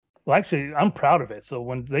Well, actually, I'm proud of it. So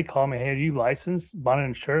when they call me, hey, are you licensed, bonded,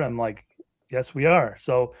 and insured? I'm like, yes, we are.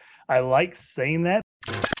 So I like saying that.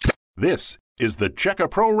 This is the Checka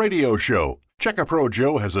Pro Radio Show. Checka Pro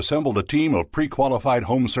Joe has assembled a team of pre-qualified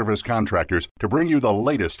home service contractors to bring you the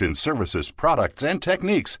latest in services, products, and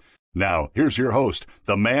techniques. Now, here's your host,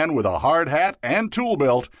 the man with a hard hat and tool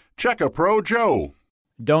belt, Checka Pro Joe.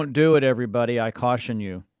 Don't do it, everybody. I caution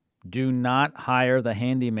you. Do not hire the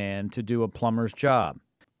handyman to do a plumber's job.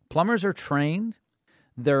 Plumbers are trained,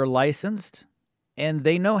 they're licensed, and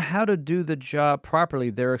they know how to do the job properly.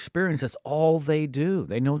 Their experience is all they do.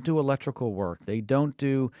 They don't do electrical work. They don't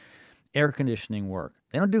do air conditioning work.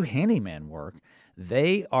 They don't do handyman work.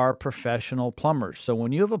 They are professional plumbers. So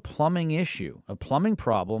when you have a plumbing issue, a plumbing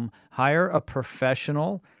problem, hire a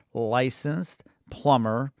professional, licensed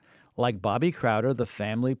plumber like Bobby Crowder, the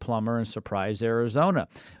family plumber in Surprise, Arizona.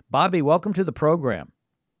 Bobby, welcome to the program.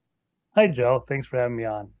 Hi, Joe. Thanks for having me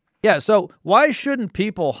on. Yeah, so why shouldn't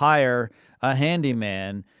people hire a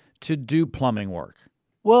handyman to do plumbing work?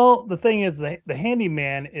 Well, the thing is, the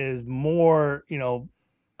handyman is more,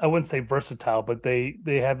 I wouldn't say versatile, but they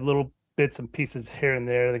have little bits and pieces here and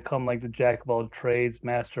there. They come like the jack of all trades,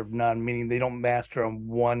 master of none, meaning they don't master on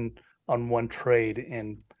one trade,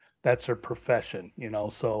 and that's their profession,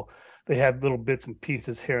 So they have little bits and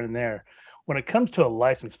pieces here and there. When it comes to a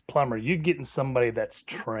licensed plumber, you're getting somebody that's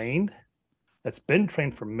trained, that's been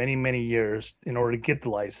trained for many, many years in order to get the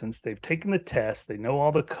license. They've taken the test. They know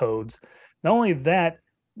all the codes. Not only that,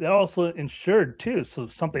 they're also insured too. So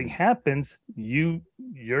if something happens, you're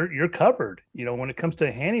covered. When it comes to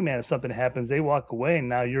a handyman, if something happens, they walk away and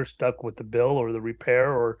now you're stuck with the bill or the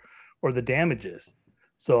repair or the damages.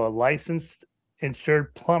 So a licensed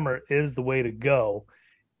insured plumber is the way to go,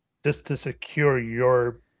 just to secure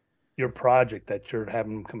your project that you're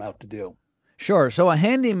having them come out to do. Sure. So a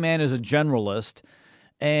handyman is a generalist,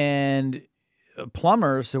 and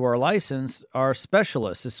plumbers who are licensed are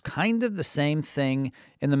specialists. It's kind of the same thing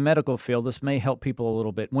in the medical field. This may help people a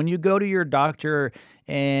little bit. When you go to your doctor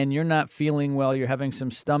and you're not feeling well, you're having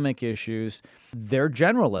some stomach issues, they're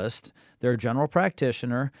generalist. They're a general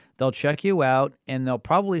practitioner. They'll check you out, and they'll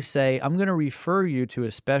probably say, I'm going to refer you to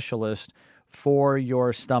a specialist for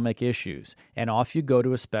your stomach issues. And off you go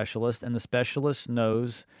to a specialist, and the specialist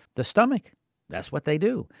knows the stomach. That's what they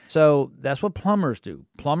do. So that's what plumbers do.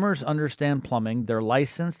 Plumbers understand plumbing. They're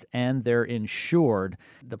licensed and they're insured.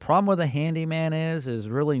 The problem with a handyman is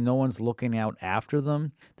really no one's looking out after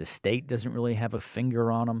them. The state doesn't really have a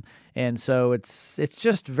finger on them. And so it's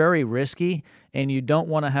just very risky, and you don't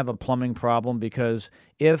want to have a plumbing problem, because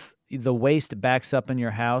if the waste backs up in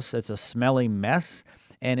your house, it's a smelly mess.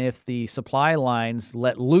 And if the supply lines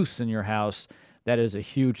let loose in your house, that is a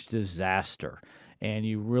huge disaster. And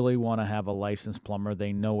you really want to have a licensed plumber.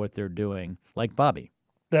 They know what they're doing, like Bobby.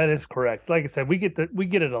 That is correct. Like I said, we get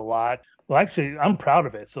it a lot. Well, actually, I'm proud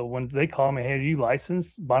of it. So when they call me, hey, are you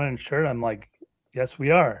licensed, bonded, and insured? I'm like, yes,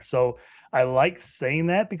 we are. So I like saying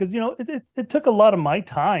that because, it took a lot of my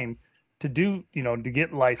time to do, to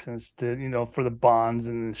get licensed, to, for the bonds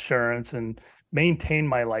and insurance and maintain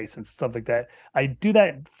my license, stuff like that. I do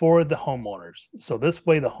that for the homeowners. So this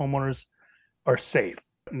way the homeowners are safe.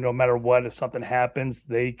 No matter what, if something happens,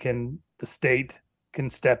 the state can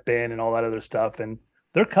step in and all that other stuff, and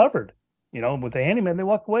they're covered. With a handyman, they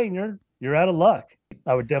walk away and you're out of luck.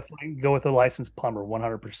 I would definitely go with a licensed plumber,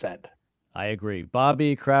 100%. I agree.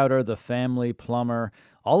 Bobby Crowder, the family plumber,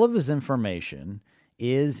 all of his information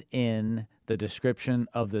is in the description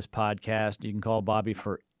of this podcast. You can call Bobby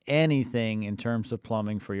for anything in terms of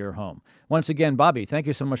plumbing for your home. Once again, Bobby, thank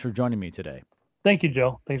you so much for joining me today. Thank you,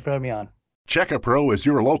 Joe. Thanks for having me on. Checka Pro is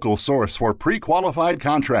your local source for pre-qualified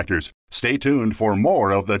contractors. Stay tuned for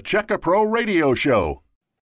more of the Checka Pro Radio Show.